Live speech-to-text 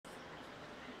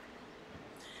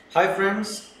Hi friends,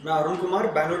 நான் Arunkumar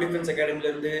Bangalore defence அகாடமில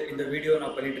இருந்து இந்த வீடியோ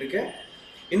நான் பண்ணிட்டு இருக்கேன்.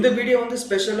 இந்த வீடியோ வந்து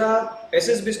ஸ்பெஷலா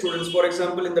SSB ஸ்டூடெண்ட்ஸ் ஃபார்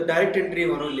எக்ஸாம்பிள் இந்த டைரக்ட் என்ட்ரி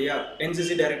வரும் இல்லையா, NCC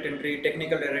direct entry,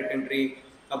 technical direct entry,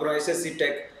 அப்புறம் SSC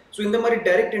டெக். ஸோ இந்த மாதிரி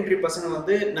டைரக்ட் என்ட்ரி பசங்க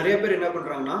வந்து நிறைய பேர் என்ன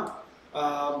பண்றாங்கன்னா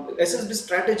SSB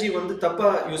ஸ்ட்ராட்டஜி வந்து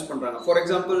தப்பா யூஸ் பண்றாங்க. ஃபார்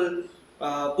எக்ஸாம்பிள்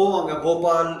போவாங்க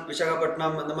போபால்,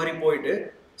 விசாகப்பட்டினம் அந்த மாதிரி போயிட்டு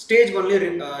ஸ்டேஜ் ஒன்லேயே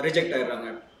ரிஜெக்ட் ஆயிடுறாங்க.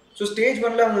 ஸோ ஸ்டேஜ்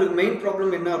ஒன்ல அவங்களுக்கு மெயின்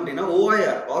ப்ராப்ளம் என்ன அப்படின்னா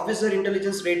OIR ஆஃபீஸர்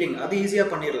இன்டெலிஜென்ஸ் ரேட்டிங் அது ஈஸியாக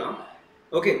பண்ணிடலாம்.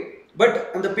 ஓகே, பட்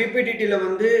அந்த பிபிடிடியில்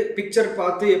வந்து பிக்சர்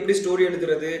பார்த்து எப்படி ஸ்டோரி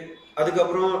எழுதுறது,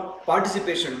 அதுக்கப்புறம்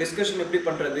பார்ட்டிசிபேஷன் டிஸ்கஷன் எப்படி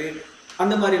பண்ணுறது,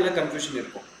 அந்த மாதிரிலாம் கன்ஃபியூஷன்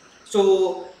இருக்கும். ஸோ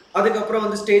அதுக்கப்புறம்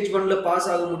வந்து ஸ்டேஜ் ஒன்ல பாஸ்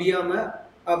ஆக முடியாமல்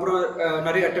அப்புறம்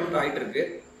நிறைய அட்டெம்ப்ட் ஆகிட்டு இருக்கு.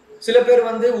 சில பேர்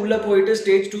வந்து உள்ளே போயிட்டு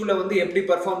ஸ்டேஜ் 2ல வந்து எப்படி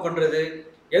பர்ஃபார்ம் பண்ணுறது,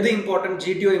 எது இம்பார்ட்டன்ட்,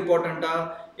 GTO இம்பார்ட்டண்ட்டா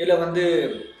இல்லை வந்து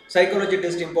சைக்காலஜி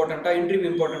டெஸ்ட் இம்பார்ட்டண்ட்டா, இன்டர்வியூ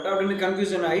இம்பார்ட்டண்ட்டா அப்படின்னு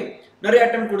கன்ஃபியூஷன் ஆகி நிறைய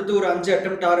அட்டம் கொடுத்து ஒரு 5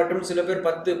 அட்டம் 6 அட்டம் சில பேர்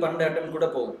 10 12 அட்டம் கூட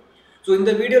போகும். ஸோ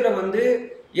இந்த வீடியோவில் வந்து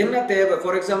என்ன தேவை,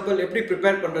 ஃபார் எக்ஸாம்பிள் எப்படி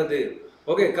ப்ரிப்பேர் பண்ணுறது,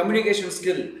 ஓகே கம்யூனிகேஷன்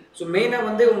ஸ்கில். ஸோ மெயினாக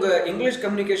வந்து உங்கள் இங்கிலீஷ்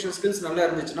கம்யூனிகேஷன் ஸ்கில்ஸ் நல்லா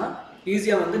இருந்துச்சுன்னா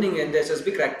ஈஸியாக வந்து நீங்கள் இந்த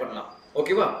SSB கிராக் பண்ணலாம்.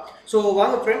 ஓகேவா? ஸோ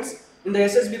வாங்க ஃப்ரெண்ட்ஸ், இந்த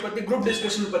SSB பற்றி குரூப்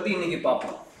டிஸ்கஷன் பற்றி இன்னைக்கு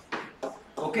பார்ப்போம்.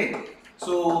 Okay,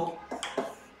 so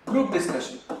group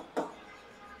discussion.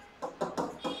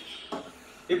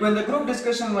 இப்போ இந்த குரூப்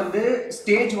டிஸ்கஷன் வந்து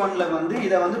ஸ்டேஜ் 1ல வந்து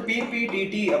இதை வந்து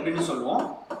PPDT அப்படின்னு சொல்லுவோம்.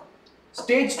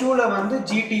 ஸ்டேஜ் 2ல வந்து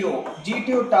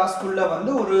GTO டாஸ்க்குள்ள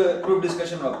வந்து ஒரு குரூப்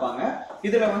டிஸ்கஷன் வைப்பாங்க.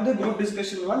 இதுல வந்து குரூப்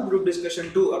டிஸ்கஷன் 1, குரூப் டிஸ்கஷன்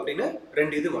 2 அப்படின்னு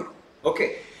ரெண்டு இது வரும். ஓகே,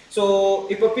 ஸோ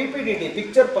இப்போ PPDT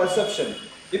பிக்சர் பர்செப்ஷன்.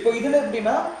 இப்போ இதுல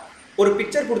எப்படின்னா ஒரு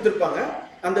பிக்சர் கொடுத்துருப்பாங்க,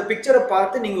 அந்த பிக்சரை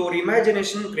பார்த்து நீங்க ஒரு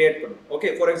இமேஜினேஷன் கிரியேட் பண்ணணும்.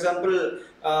 ஓகே, ஃபார் எக்ஸாம்பிள்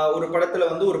ஒரு படத்துல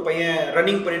வந்து ஒரு பையன்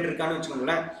ரன்னிங் பண்ணிட்டு இருக்கான்னு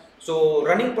வச்சுக்கோங்களேன். ஸோ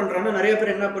ரன்னிங் பண்ணுறாங்கன்னா நிறைய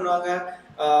பேர் என்ன பண்ணுவாங்க,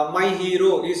 my hero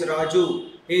is Raju,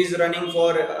 is running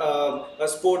for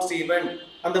sports event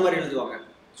அந்த மாதிரி எழுதுவாங்க.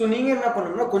 ஸோ நீங்கள் என்ன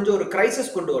பண்ணணும்னா கொஞ்சம் ஒரு கிரைசிஸ்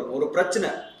கொண்டு வரணும். ஒரு பிரச்சனை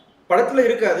படத்தில்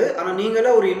இருக்காது, ஆனால்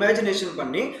நீங்களே ஒரு இமேஜினேஷன்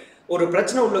பண்ணி ஒரு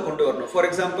பிரச்சனை உள்ள கொண்டு வரணும். ஃபார்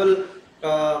எக்ஸாம்பிள்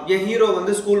என் ஹீரோ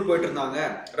வந்து ஸ்கூல் போயிட்டு இருந்தாங்க,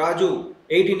 ராஜு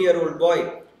 18-year-old பாய்.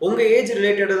 உங்கள் ஏஜ்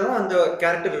ரிலேட்டடாக தான் அந்த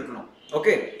கேரக்டர் இருக்கணும்.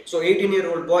 Okay, so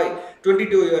 18-year-old bye,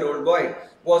 22-year-old bye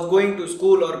was going to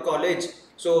school or college.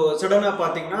 So சடனாக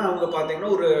பார்த்தீங்கன்னா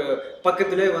ஒரு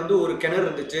பக்கத்துலேயே வந்து ஒரு கிணறு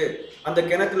இருந்துச்சு, அந்த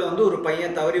கிணத்துல வந்து ஒரு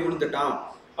பையன் தவறி விழுந்துட்டான்,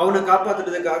 அவனை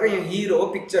காப்பாற்றுறதுக்காக என் ஹீரோ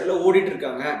பிக்சரில் ஓடிட்டு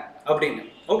இருக்காங்க அப்படின்னு.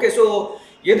 ஓகே, ஸோ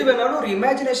எது வேணாலும் ஒரு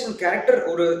இமேஜினேஷன் கேரக்டர்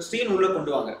ஒரு சீன் உள்ள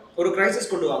கொண்டு வாங்க, ஒரு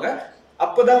கிரைசிஸ் கொண்டு வாங்க.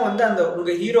 அப்போதான் வந்து அந்த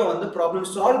உங்கள் ஹீரோ வந்து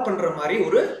ப்ராப்ளம் சால்வ் பண்ணுற மாதிரி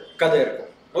ஒரு கதை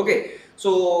இருக்கும். ஓகே,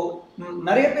 ஸோ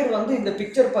நிறைய பேர் வந்து இந்த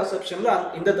பிக்சர் பர்செப்ஷனில்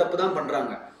இந்த தப்பு தான்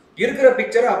பண்ணுறாங்க. இருக்கிற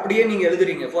பிக்சரை அப்படியே நீங்க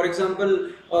எழுதுறீங்க. ஃபார் எக்ஸாம்பிள்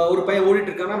ஒரு பையன் ஓடிட்டு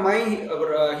இருக்காங்க, my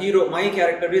hero my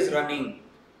character is running.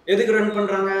 எதுக்கு ரன்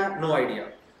பண்றாங்க? No idea.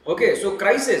 Okay, so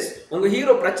crisis, உங்க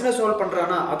ஹீரோ பிரச்சனை சால்வ்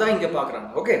பண்றானா அதான் இங்க பாக்குறாங்க.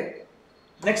 ஓகே,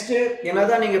 நெக்ஸ்ட்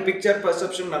என்னதான் நீங்க பிக்சர்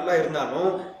பர்செப்ஷன் நல்லா இருந்தாலும்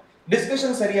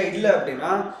டிஸ்கஷன் சரியா இல்லை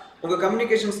அப்படின்னா உங்க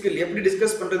கம்யூனிகேஷன் ஸ்கில் எப்படி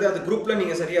டிஸ்கஸ் பண்றது அது குரூப்ல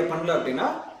நீங்க சரியா பண்ணல அப்படின்னா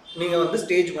நீங்க வந்து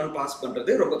ஸ்டேஜ் 1 பாஸ்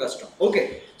பண்றது ரொம்ப கஷ்டம். ஓகே,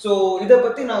 ஸோ இதை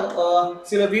பத்தி நான்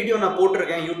சில வீடியோ நான்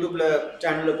போட்டிருக்கேன், யூடியூப்ல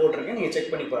சேனல்ல போட்டிருக்கேன், நீங்க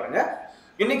செக் பண்ணி பாருங்க.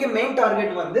 இன்னைக்கு மெயின்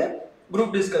டார்கெட் வந்து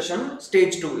குரூப் டிஸ்கஷன்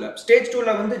ஸ்டேஜ்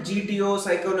 2ல வந்து GTO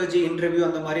சைக்காலஜி இன்டர்வியூ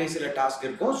அந்த மாதிரி சில டாஸ்க்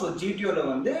இருக்கும். ஸோ GTOல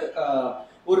வந்து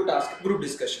ஒரு டாஸ்க் குரூப்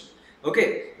டிஸ்கஷன். ஓகே,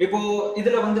 இப்போ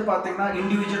இதுல வந்து பாத்தீங்கன்னா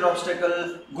individual obstacle,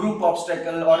 group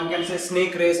obstacle, are you can say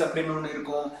snake race அப்படின்னு ஒன்று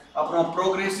இருக்கும். அப்புறம்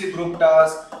progressive group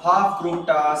task, half group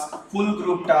task, full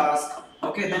group task.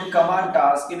 Okay, தென் கமாண்ட்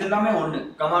டாஸ்க், இது எல்லாமே ஒன்று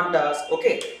கமாண்ட் டாஸ்க்.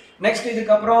 ஓகே, நெக்ஸ்ட்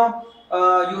இதுக்கப்புறம்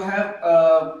you have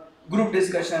group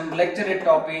discussion, லெக்சரேட்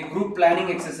topic, group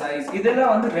planning exercise.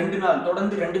 இதெல்லாம் வந்து 2 நாள்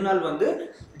தொடர்ந்து 2 நாள் வந்து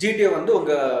GTO வந்து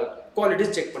உங்க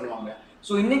குவாலிட்டிஸ் செக் பண்ணுவாங்க.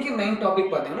 ஸோ இன்னைக்கு மெயின்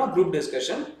டாபிக் பார்த்தீங்கன்னா குரூப்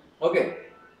டிஸ்கஷன். ஓகே,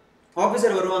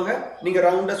 ஆஃபீஸர் வருவாங்க, நீங்க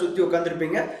ரவுண்டா சுத்தி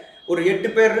உட்காந்துருப்பீங்க, ஒரு 8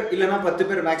 பேர் இல்லைன்னா 10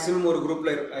 பேர் மேக்ஸிமம் ஒரு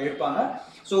குரூப்ல இருப்பாங்க.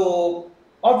 ஸோ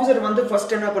ஆஃபீஸர் வந்து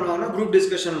ஃபர்ஸ்ட் என்ன பண்ணுவாங்கன்னா குரூப்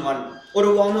டிஸ்கஷன் 1 ஒரு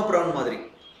வார்ம் அப் ரவுண்ட் மாதிரி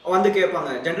வந்து கேட்பாங்க,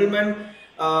 ஜென்டில்மேன்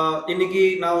இன்னைக்கு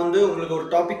நான் வந்து உங்களுக்கு ஒரு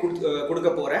டாபிக்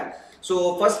கொடுக்க போறேன். ஸோ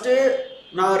ஃபர்ஸ்ட்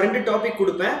நான் 2 டாபிக்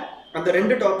கொடுப்பேன், அந்த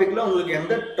 2 டாபிக்ல உங்களுக்கு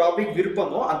எந்த டாபிக்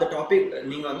விருப்பமோ அந்த டாபிக்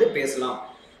நீங்க வந்து பேசலாம்.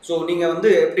 ஸோ நீங்க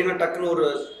வந்து எப்படின்னா டக்குன்னு ஒரு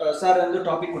சார் வந்து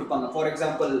டாபிக் கொடுப்பாங்க. For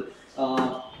example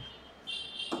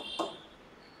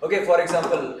okay, for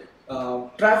example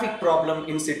traffic problem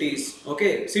in cities. Okay,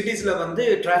 சிட்டிஸ்ல வந்து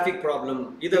டிராஃபிக் ப்ராப்ளம்,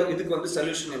 இதுக்கு வந்து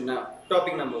சொல்யூஷன் என்ன,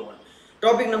 டாபிக் நம்பர் 1.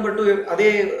 டாபிக் நம்பர் 2 அதே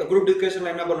குரூப்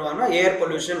டிஸ்கஷன்ல என்ன பண்ணுவாங்கன்னா air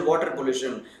pollution, water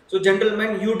pollution. So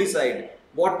gentleman you decide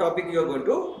what topic you are going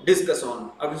to discuss on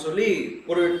அப்படின்னு சொல்லி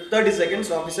ஒரு 30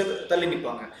 செகண்ட்ஸ் ஆஃபீஸர் தள்ளி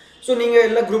நிற்பாங்க. ஸோ நீங்க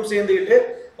எல்லா குரூப் சேர்ந்துக்கிட்டு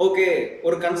ஓகே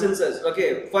ஒரு கன்சென்சஸ் ஓகே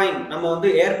ஃபைன் நம்ம வந்து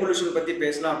ஏர் பொல்யூஷன் பத்தி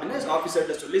பேசலாம் அப்படின்னு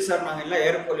ஆஃபீஸர்கிட்ட சொல்லி சார் நாங்கள் எல்லாம்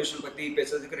ஏர் பொல்யூஷன் பத்தி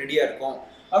பேசுறதுக்கு ரெடியா இருக்கோம்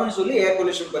அப்படின்னு சொல்லி ஏர்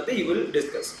பொல்யூஷன் பத்தி யூ வில்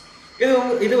டிஸ்கஸ்.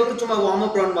 இது வந்து சும்மா வார்ம்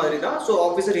அப் ரவுண்ட் மாதிரி தான். ஸோ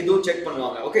ஆஃபீஸர் இதுவும் செக்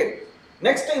பண்ணுவாங்க. Okay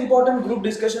next important group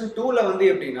discussion 2ல வந்து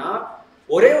எப்படின்னா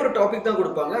ஒரே ஒரு டாபிக் தான்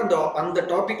கொடுப்பாங்க. அந்த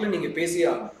டாபிக்ல நீங்க பேசியே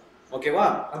ஆகணும். ஓகேவா?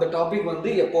 அந்த டாபிக் வந்து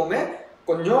எப்பவுமே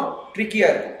கொஞ்சம் ட்ரிக்கியா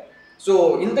இருக்கும். ஸோ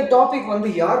இந்த டாபிக் வந்து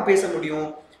யார் பேச முடியும்?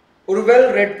 ஒரு வெல்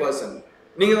ரெட் பர்சன்.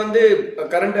 நீங்க வந்து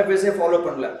கரண்ட் அஃபேர்ஸே ஃபாலோ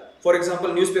பண்ணல, ஃபார்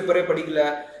எக்ஸாம்பிள் நியூஸ் பேப்பரே படிக்கல,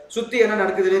 சுத்தி என்ன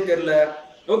நடக்குதுன்னே தெரியல.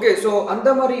 ஓகே ஸோ அந்த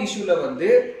மாதிரி இஷ்யூல வந்து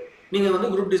நீங்க வந்து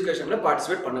குரூப் டிஸ்கஷன்ல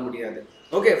பார்ட்டிசிபேட் பண்ண முடியாது.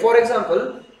 Okay for example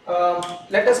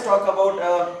let us talk about a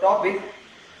topic.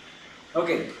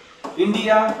 Okay,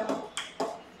 India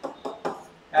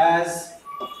as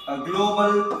a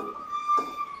global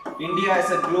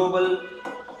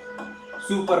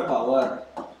superpower.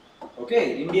 Okay,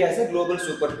 India as a global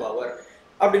superpower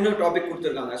அப்படின்னு டாபிக்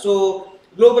கொடுத்துருக்காங்க. ஸோ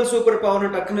குளோபல் சூப்பர் பவர்னு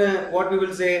டக்குன்னு what we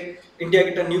will say, India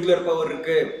கிட்ட nuclear power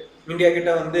இருக்கு, India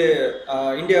கிட்ட வந்து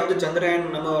India வந்து சந்திரயான்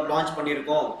நம்ம launch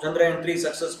பண்ணியிருக்கோம், சந்திரயான் 3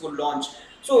 சக்சஸ்ஃபுல் லான்ச்.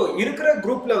 ஸோ இருக்கிற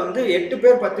குரூப்ல வந்து 8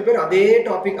 பேர் 10 பேர் அதே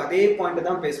டாபிக் அதே பாயிண்ட்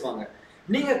தான் பேசுவாங்க.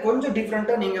 நீங்க கொஞ்சம்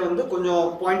டிஃப்ரெண்டா நீங்க வந்து கொஞ்சம்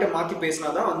பாயிண்ட்டை மாற்றி பேசினா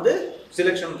தான் வந்து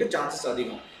செலெக்ஷனுக்கு சான்சஸ்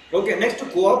அதிகம். ஓகே நெக்ஸ்ட்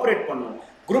கோஆப்ரேட் பண்ணணும்.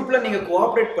 குரூப்ல நீங்க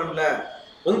கோஆப்ரேட் பண்ணல,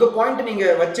 உங்க பாயிண்ட் நீங்க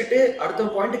வச்சுட்டு அடுத்த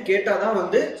பாயிண்ட் கேட்டாதான்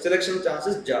வந்து செலெக்ஷன்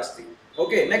சான்சஸ் ஜாஸ்தி.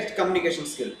 Okay next communication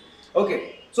skill. Okay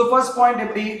so first point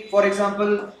எப்படி, for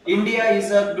example India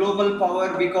is a global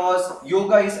power because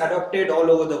yoga is adapted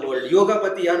all over the world. Yoga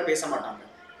பத்தி யாரும் பேச மாட்டாங்க.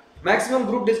 மேக்ஸிமம்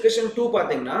குரூப் டிஸ்கஷன் 2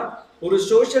 பார்த்தீங்கன்னா ஒரு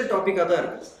சோஷியல் டாபிக்காக தான்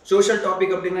இருக்கும். சோஷியல்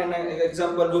டாபிக் அப்படின்னா என்ன,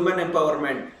 example woman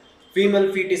empowerment, female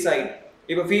foeticide.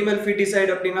 இப்போ ஃபீமேல்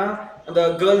ஃபீட்டிசைட் அப்படின்னா அந்த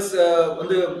கேர்ள்ஸ்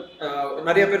வந்து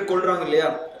நிறைய பேர் கொள்றாங்க இல்லையா,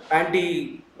 anti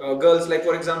girls, like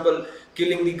for example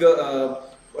killing the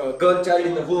girl child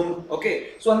in the womb. Okay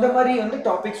so அந்த மாதிரி வந்து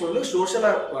டாபிக்ஸ் வந்து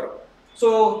சோஷியலாக வரும். So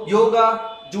yoga,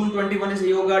 June 21 is a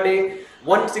yoga day.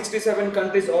 167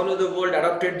 countries all over the world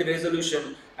adopted the resolution,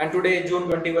 and today June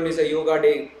 21 is a yoga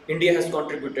day. India has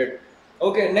contributed.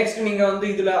 Okay next நீங்க வந்து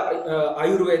இதுல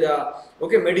ayurveda,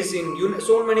 okay medicine,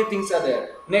 so many things are there.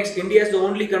 Next India is the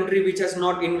only country which has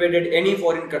not invaded any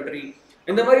foreign country.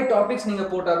 இந்த மாதிரி topics நீங்க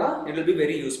போட்டாதான் it will be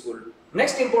very useful.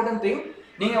 Next important thing,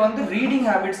 நீங்க வந்து reading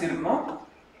habits இருக்கணும்.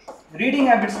 Reading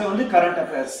ஹேபிட்ஸ்ல வந்து current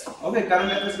affairs. Okay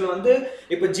current அஃபேர்ஸ்ல வந்து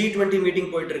இப்போ G20 மீட்டிங்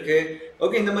போயிட்டு இருக்கு.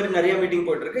 ஓகே இந்த மாதிரி நிறைய மீட்டிங்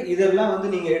போயிட்டு இருக்கு. இதெல்லாம் வந்து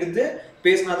நீங்க எடுத்து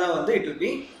பேசினாதான் வந்து it will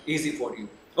be easy for you.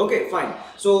 Okay fine.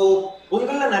 So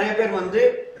உங்கள நிறைய பேர் வந்து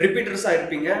ரிப்பீட்டர்ஸா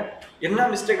இருப்பீங்க. என்ன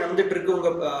மிஸ்டேக் வந்துட்டு இருக்கு உங்க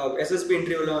SSB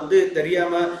இன்டர்வியூல வந்து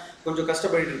தெரியாம கொஞ்சம்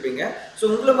கஷ்டப்பட்டு இருப்பீங்க. ஸோ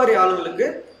உங்களை மாதிரி ஆளுங்களுக்கு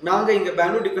நாங்க இங்க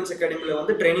பெங்களூர் டிஃபென்ஸ் அகாடமில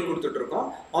வந்து ட்ரைனிங் கொடுத்துட்டு இருக்கோம்.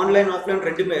 ஆன்லைன் ஆஃப்லைன்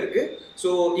ரெண்டுமே இருக்கு. ஸோ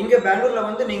இங்க பெங்களூர்ல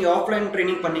வந்து நீங்க ஆஃப்லைன்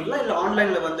ட்ரைனிங் பண்ணிக்கலாம், இல்லை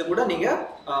ஆன்லைன்ல வந்து கூட நீங்க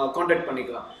கான்டாக்ட்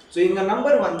பண்ணிக்கலாம். ஸோ எங்க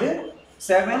நம்பர் வந்து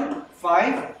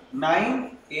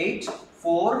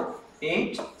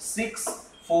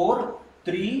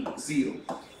 7598486430.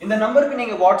 இந்த நம்பருக்கு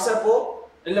நீங்க வாட்ஸ்அப்போ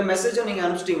இல்லை மெசேஜோ நீங்க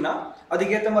அனுப்பிச்சிட்டிங்கன்னா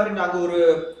அதுக்கேற்ற மாதிரி நாங்கள் ஒரு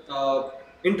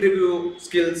இன்டர்வியூ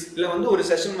ஸ்கில்ஸ் இல்லை வந்து ஒரு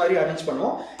செஷன் மாதிரி அரேஞ்ச்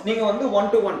பண்ணுவோம். நீங்கள் வந்து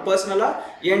 1-to-1 பர்சனலாக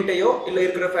என்கிட்டயோ இல்லை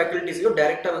இருக்கிற ஃபேக்கல்ட்டிஸையோ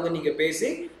டைரெக்டாக வந்து நீங்கள் பேசி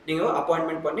நீங்கள்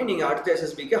அப்பாயின்மெண்ட் பண்ணி நீங்கள் அடுத்த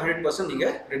SSBக்கு 100%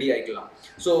 நீங்கள் ரெடி ஆகிக்கலாம்.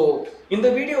 ஸோ இந்த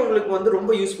வீடியோ உங்களுக்கு வந்து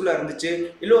ரொம்ப யூஸ்ஃபுல்லாக இருந்துச்சு,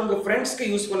 இல்லை உங்கள் ஃப்ரெண்ட்ஸ்க்கு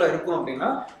யூஸ்ஃபுல்லாக இருக்கும் அப்படின்னா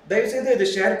தயவுசெய்து இதை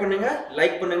ஷேர் பண்ணுங்கள்,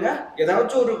 லைக் பண்ணுங்கள்.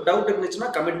 ஏதாச்சும் ஒரு டவுட் இருந்துச்சுன்னா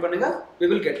கமெண்ட் பண்ணுங்கள். we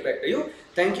will get back to you.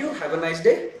 Thank you. Have a nice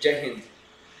day. Jai Hind.